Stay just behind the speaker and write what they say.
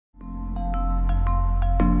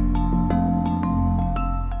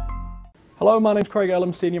Hello, my name's Craig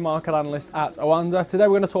Earl, Senior Market Analyst at AUDUSD. Today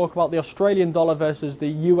we're going to talk about the Australian dollar versus the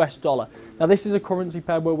US dollar. Now this is a currency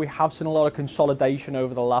pair where we have seen a lot of consolidation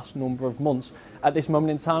over the last number of months. At this moment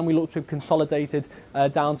in time we look to have consolidated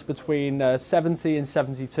down to between 70 and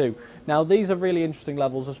 72. Now these are really interesting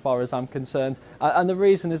levels as far as I'm concerned, and the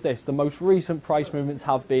reason is this: the most recent price movements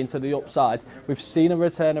have been to the upside. We've seen a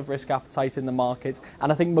return of risk appetite in the market,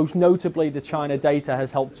 and I think most notably the China data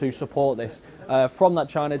has helped to support this. From that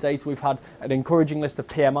China data we've had an encouraging list of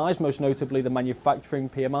PMIs, most notably the manufacturing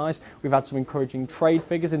PMIs. We've had some encouraging trade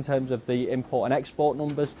figures in terms of the import and export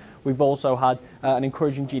numbers. We've also had an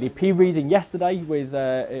encouraging GDP reading yesterday with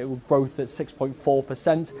growth at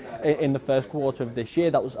 6.4% in the first quarter of this year.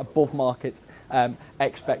 That was above market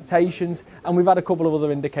expectations, and we've had a couple of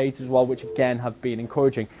other indicators as well which again have been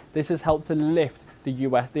encouraging. This has helped to lift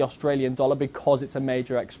the Australian dollar because it's a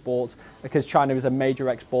major export, because China is a major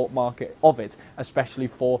export market of it, especially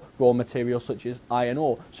for raw materials such as iron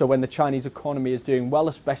ore. So when the Chinese economy is doing well,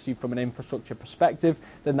 especially from an infrastructure perspective,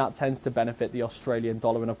 then that tends to benefit the Australian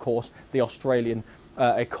dollar and of course the Australian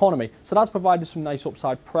economy. So that's provided some nice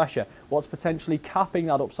upside pressure. What's potentially capping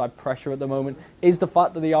that upside pressure at the moment is the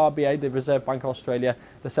fact that the RBA, the Reserve Bank of Australia,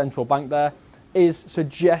 the central bank there, is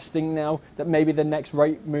suggesting now that maybe the next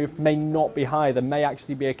rate move may not be higher. There may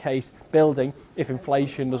actually be a case building, if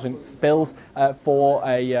inflation doesn't build, for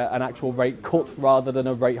an actual rate cut rather than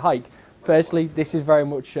a rate hike. Firstly, this is very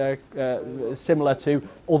much similar to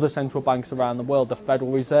other central banks around the world. The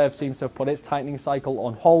Federal Reserve seems to have put its tightening cycle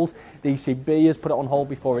on hold. The ECB has put it on hold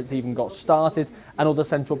before it's even got started, and other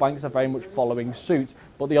central banks are very much following suit.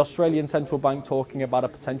 But the Australian Central Bank talking about a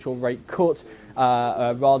potential rate cut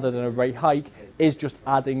rather than a rate hike is just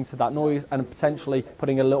adding to that noise and potentially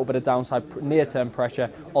putting a little bit of downside near-term pressure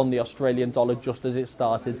on the Australian dollar just as it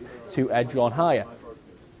started to edge on higher.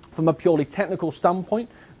 From a purely technical standpoint,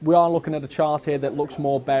 we are looking at a chart here that looks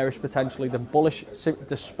more bearish potentially than bullish,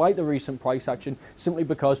 despite the recent price action, simply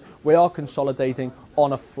because we are consolidating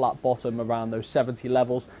on a flat bottom around those 70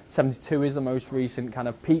 levels. 72 is the most recent kind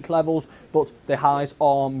of peak levels, but the highs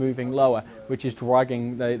are moving lower, which is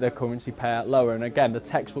dragging the currency pair lower. And again, the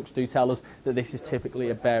textbooks do tell us that this is typically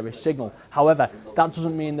a bearish signal. However, that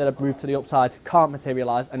doesn't mean that a move to the upside can't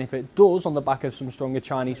materialise, and if it does on the back of some stronger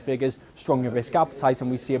Chinese figures, stronger risk appetite, and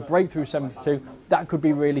we see a breakthrough 72, that could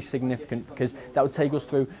be really significant, because that would take us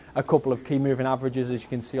through a couple of key moving averages, as you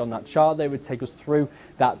can see on that chart. They would take us through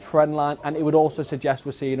that trend line, and it would also suggest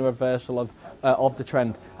we're seeing a reversal of the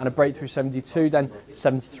trend, and a breakthrough 72, then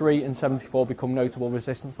 73 and 74 become notable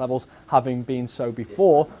resistance levels, having been so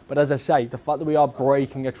before. But as I say, the fact that we are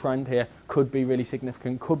breaking a trend here could be really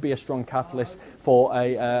significant, could be a strong catalyst for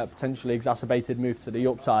a potentially exacerbated move to the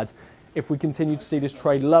upside. If we continue to see this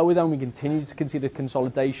trade lower, then we continue to consider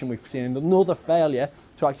consolidation. We've seen another failure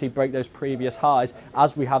to actually break those previous highs,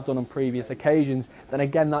 as we have done on previous occasions, then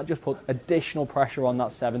again that just puts additional pressure on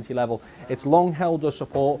that 70 level. It's long held as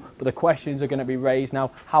support, but the questions are going to be raised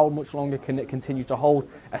now: how much longer can it continue to hold,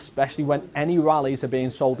 especially when any rallies are being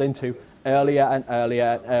sold into earlier and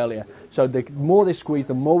earlier and earlier. So the more this squeeze,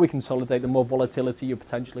 the more we consolidate, the more volatility you're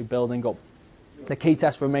potentially building up. The key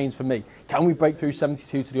test remains for me: can we break through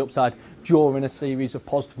 72 to the upside during a series of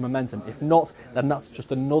positive momentum? If not, then that's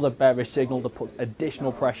just another bearish signal that puts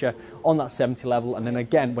additional pressure on that 70 level. And then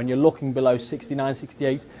again, when you're looking below 69,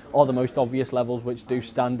 68 are the most obvious levels which do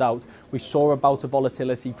stand out. We saw a bout of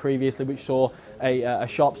volatility previously which saw a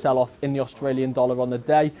sharp sell-off in the Australian dollar on the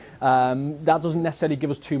day. That doesn't necessarily give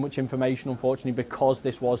us too much information, unfortunately, because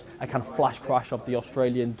this was a kind of flash crash of the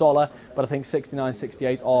Australian dollar. But I think 69,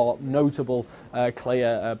 68 are notable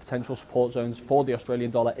clear potential support zones for the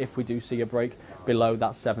Australian dollar if we do see a break below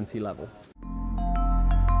that 70 level.